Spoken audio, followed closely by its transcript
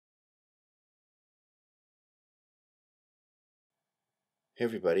Hey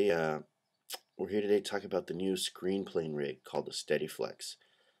everybody, we're here today to talk about the new ScreenPlane rig called the SteadyFlex.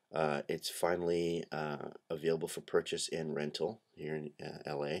 It's finally available for purchase and rental here in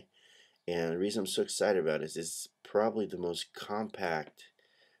LA. And the reason I'm so excited about it is it's probably the most compact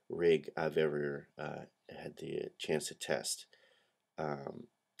rig I've ever had the chance to test.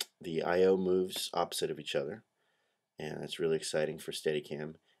 The I/O moves opposite of each other, and that's really exciting for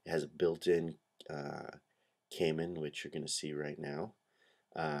Steadicam. It has a built-in Cayman, which you're going to see right now.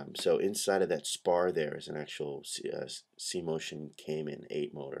 So inside of that spar there is an actual Cmotion Cayman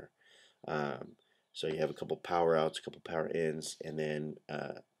 8 motor. So you have a couple power outs, a couple power ins, and then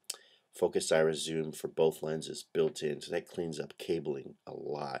focus iris zoom for both lenses built in. So that cleans up cabling a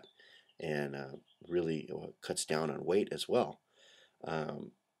lot and really cuts down on weight as well.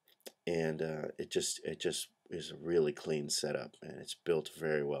 It just is a really clean setup, and it's built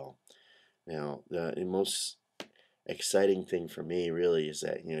very well. Now the most exciting thing for me really is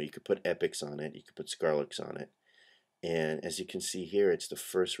that you could put epics on it, you could put Scarlecks on it, and as you can see here, it's the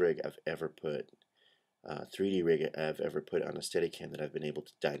first rig I've ever put 3D rig I've ever put on a Steadicam that I've been able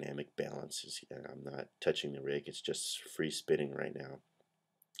to dynamic balance. I'm not touching the rig, it's just free spinning right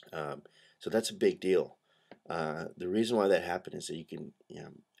now. So that's a big deal. The reason why that happened is that you can,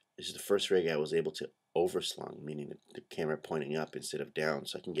 this is the first rig I was able to overslung, meaning the camera pointing up instead of down,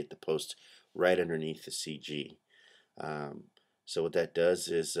 so I can get the post right underneath the CG. So what that does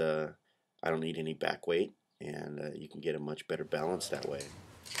is I don't need any back weight, and you can get a much better balance that way.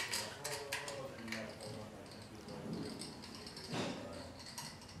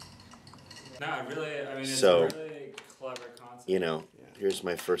 No, really, I mean, it's So, a really clever concept. Here's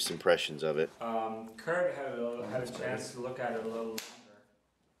my first impressions of it. Kurt had a chance to look at it a little longer,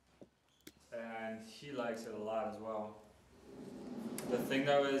 and he likes it a lot as well. The thing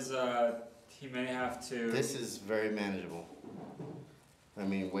though is he may have to... This is very manageable. I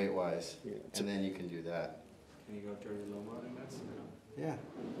mean, weight-wise. Yeah, and then you can do that. Can you go dirty low mode in this? Yeah.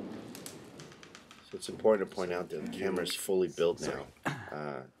 So it's important to point out that the camera is fully built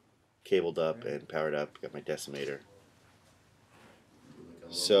now. Cabled up and powered up. Got my decimator.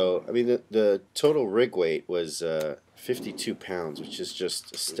 So, I mean, the total rig weight was 52 pounds, which is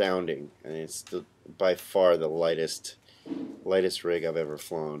just astounding. And it's by far the lightest rig I've ever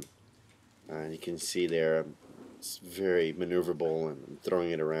flown. You can see there, it's very maneuverable, and I'm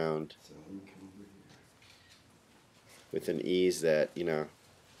throwing it around with an ease that,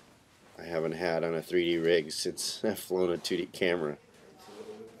 I haven't had on a 3D rig since I've flown a 2D camera.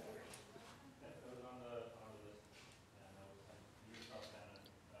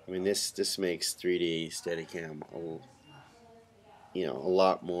 I mean, this makes 3D Steadicam a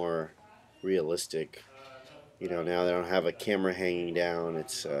lot more realistic. Now they don't have a camera hanging down.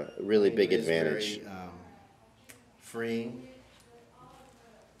 It's a really big advantage. Very, freeing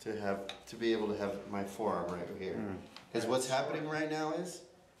to be able to have my forearm right here. Because what's happening right now is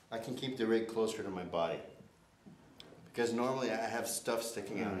I can keep the rig closer to my body. Because normally I have stuff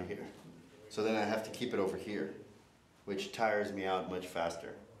sticking out of here. So then I have to keep it over here, which tires me out much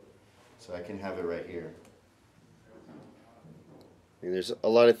faster. So I can have it right here. And there's a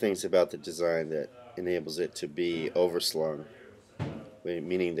lot of things about the design that enables it to be overslung,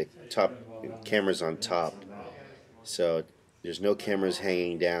 meaning the top camera's on top, so there's no cameras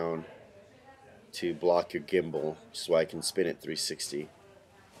hanging down to block your gimbal, which is why I can spin it 360.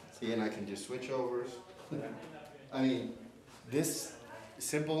 See, and I can do switch overs. I mean, this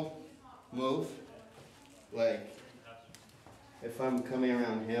simple move, like if I'm coming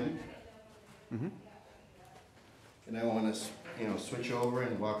around him, and I want to, switch over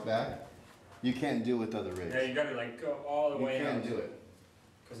and walk back, you can't do with other rigs. Yeah, you gotta like go all the way out. You can't do it.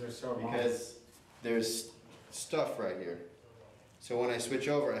 Because they're so long. Because there's stuff right here. So when I switch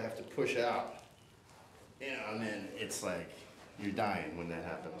over, I have to push out. And then it's like, you're dying when that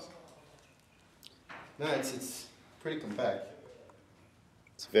happens. No, it's pretty compact.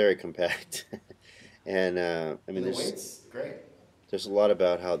 It's very compact. And I mean, the weight's great. There's a lot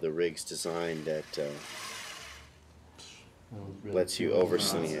about how the rig's designed that lets you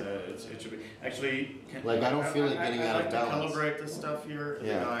oversling it. It should be actually. I don't feel it getting out of balance. I like to calibrate this stuff here.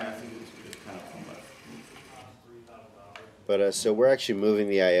 Yeah. I think it's kind of fun. But so we're actually moving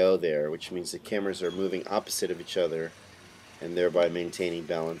the I/O there, which means the cameras are moving opposite of each other, and thereby maintaining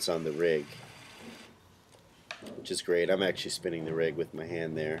balance on the rig, which is great. I'm actually spinning the rig with my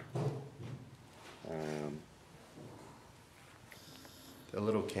hand there. The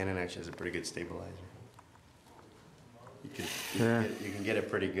little Canon actually has a pretty good stabilizer. You can get a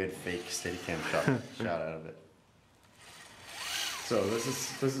pretty good fake Steadicam shot out of it. So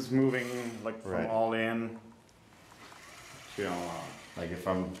this is moving like from Right. all in feel like if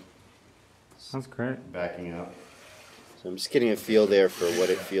I'm That's great. backing up. So I'm just getting a feel there for what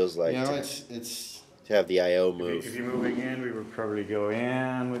it feels like You know, to it's have the I/O If move. you're moving in, we would probably go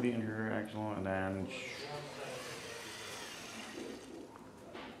in with the interaxle and then.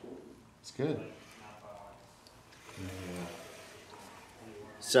 it's good.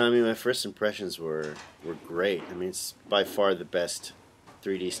 So I mean, my first impressions were great. I mean, it's by far the best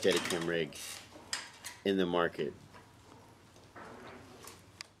 3D Steadicam rig in the market.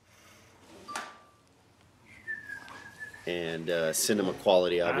 And cinema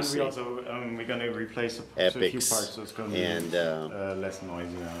quality, obviously. And we also we're going to replace a few Epics parts, so it's going to and be less noisy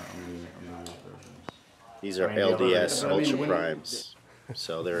on the versions. these are I mean, the other- LDS I mean, Ultra when- Primes,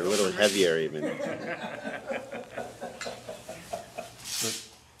 so they're a little heavier even. Look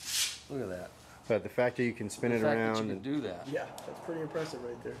at that. But the fact that you can spin The it fact that around you can and do that. Yeah, that's pretty impressive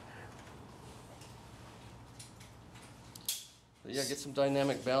right there. But yeah, get some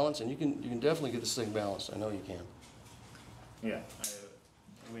dynamic balance, and you can definitely get this thing balanced. I know you can. Yeah.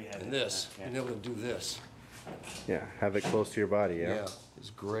 We had And this, being able to do this. yeah, have it close to your body. Yeah, it's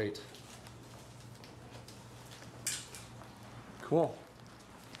great. Cool.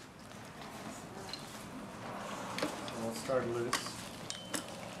 We'll start loose.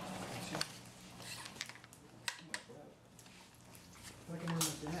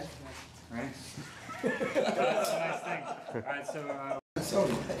 Right? That's a nice thing. Alright, so So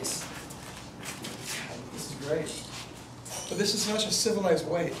nice. This is great. But this is such a civilized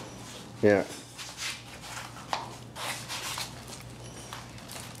weight. Yeah.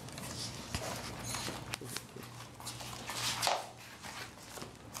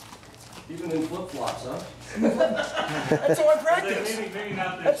 Even in flip-flops, huh? That's how I practice. maybe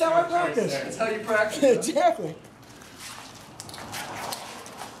not the That's how I short choice practice. there. That's how you practice. Exactly.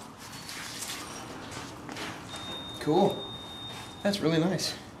 Cool. That's really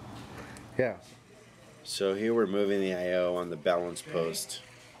nice. Yeah. So here we're moving the I/O on the balance post,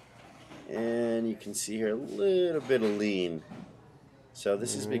 and you can see here a little bit of lean. So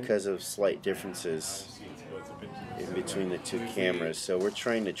this is because of slight differences in between the two cameras. So we're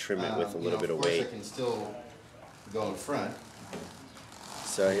trying to trim it with a little bit of weight. I can still go in front.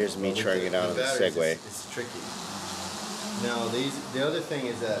 So here's me trying it out on the Segway. It's tricky. Now the other thing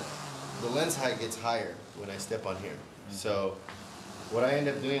is that the lens height gets higher when I step on here. So what I end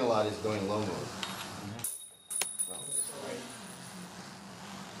up doing a lot is going low mode.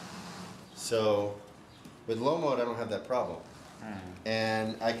 So with low mode I don't have that problem.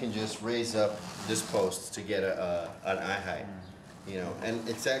 And I can just raise up this post to get an eye height, you know. And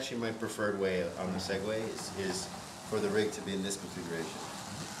it's actually my preferred way on the Segway is for the rig to be in this configuration.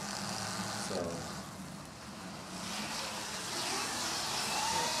 So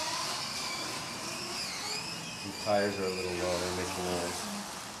the tires are a little low; they're making noise.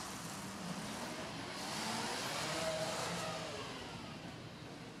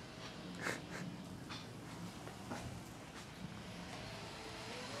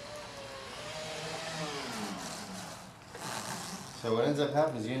 So what ends up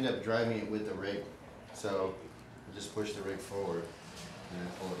happening is you end up driving it with the rig. So you just push the rig forward and then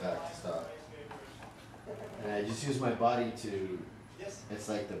pull it back to stop. And I just use my body to, it's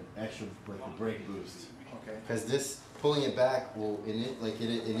like the extra, like the brake boost. Okay. Because this, pulling it back will, it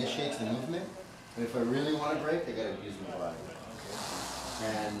initiates the movement. And if I really want to brake, I gotta use my body.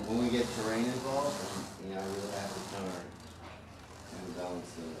 And when we get terrain involved, you know, I really have to counter and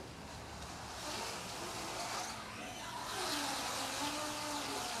balance the.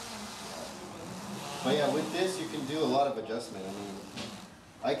 But yeah, with this you can do a lot of adjustment. I mean,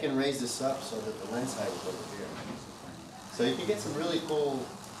 I can raise this up so that the lens height is over here. So you can get some really cool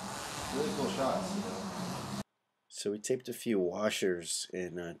shots. You know? So we taped a few washers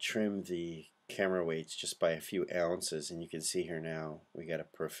and trimmed the camera weights just by a few ounces, and you can see here now we got a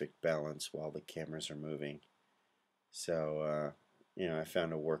perfect balance while the cameras are moving. So you know, I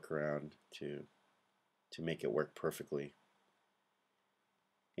found a workaround to make it work perfectly.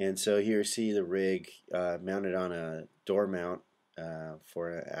 And so here you see the rig mounted on a door mount for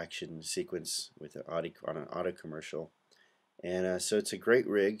an action sequence with an auto commercial. And so it's a great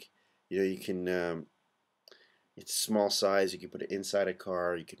rig. You know, you can it's small size. You can put it inside a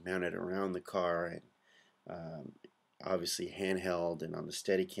car. You can mount it around the car, and obviously handheld and on the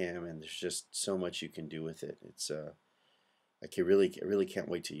Steadicam. And there's just so much you can do with it. It's I really can't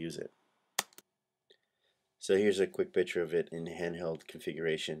wait to use it. So here's a quick picture of it in handheld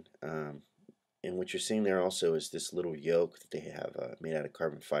configuration. And what you're seeing there also is this little yoke that they have made out of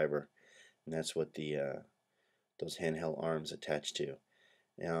carbon fiber, and that's what the those handheld arms attach to.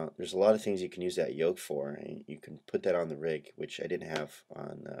 Now, there's a lot of things you can use that yoke for, and you can put that on the rig, which I didn't have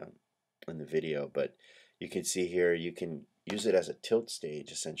on the video, but you can see here you can use it as a tilt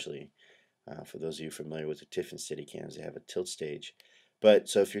stage essentially. For those of you familiar with the TIFF and Steadicams, they have a tilt stage. But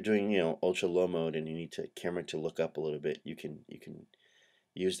so if you're doing ultra low mode and you need the camera to look up a little bit, you can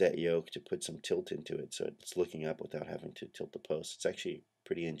use that yoke to put some tilt into it, so it's looking up without having to tilt the post. It's actually a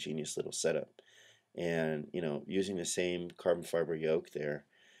pretty ingenious little setup. And using the same carbon fiber yoke there,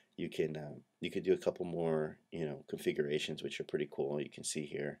 you can do a couple more configurations which are pretty cool. You can see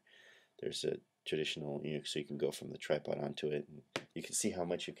here there's a traditional, so you can go from the tripod onto it, and you can see how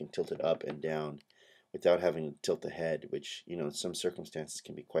much you can tilt it up and down without having to tilt the head, which in some circumstances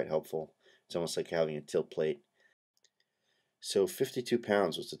can be quite helpful. It's almost like having a tilt plate. So 52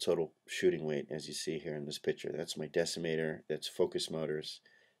 pounds was the total shooting weight, as you see here in this picture. That's my decimator, that's focus motors,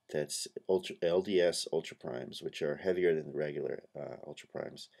 that's LDS Ultra Primes, which are heavier than the regular Ultra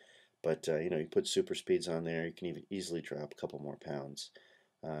Primes. But you put super speeds on there, you can even easily drop a couple more pounds.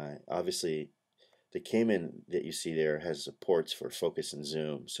 Obviously, the Cayman that you see there has ports for focus and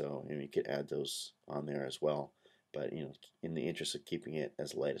zoom, so you could add those on there as well. But in the interest of keeping it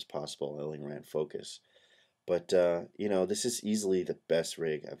as light as possible, I only ran focus. But this is easily the best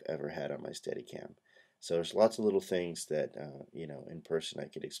rig I've ever had on my Steadicam. So there's lots of little things that in person I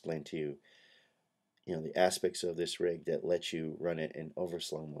could explain to you. The aspects of this rig that let you run it in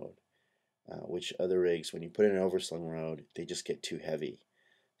overslung mode. Which other rigs, when you put it in overslung mode, they just get too heavy.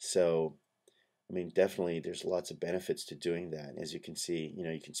 So I mean, definitely there's lots of benefits to doing that. As you can see,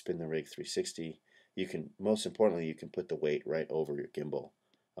 you can spin the rig 360. You can, most importantly, you can put the weight right over your gimbal,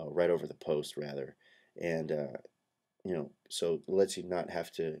 right over the post rather, and so it lets you not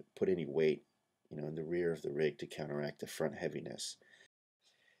have to put any weight, in the rear of the rig to counteract the front heaviness.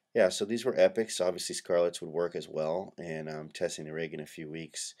 Yeah, so these were epics. Obviously, Scarletts would work as well, and I'm testing the rig in a few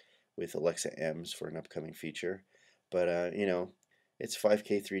weeks with Alexa M's for an upcoming feature. But it's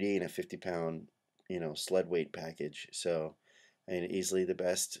 5K 3D and a 50-pound sled weight package, so easily the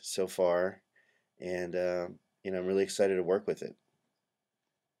best so far, and I'm really excited to work with it.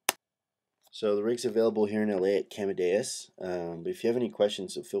 So the rig's available here in LA at Camadeus, but if you have any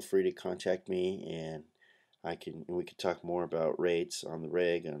questions, feel free to contact me, and we could talk more about rates on the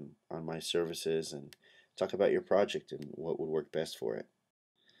rig and on my services, and talk about your project and what would work best for it.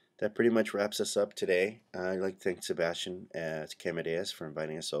 That pretty much wraps us up today. I'd like to thank Sebastian at Camadeus for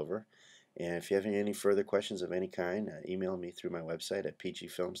inviting us over. And if you have any further questions of any kind, email me through my website at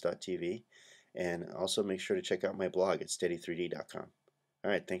pgfilms.tv. And also make sure to check out my blog at steady3d.com. All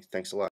right, thanks a lot.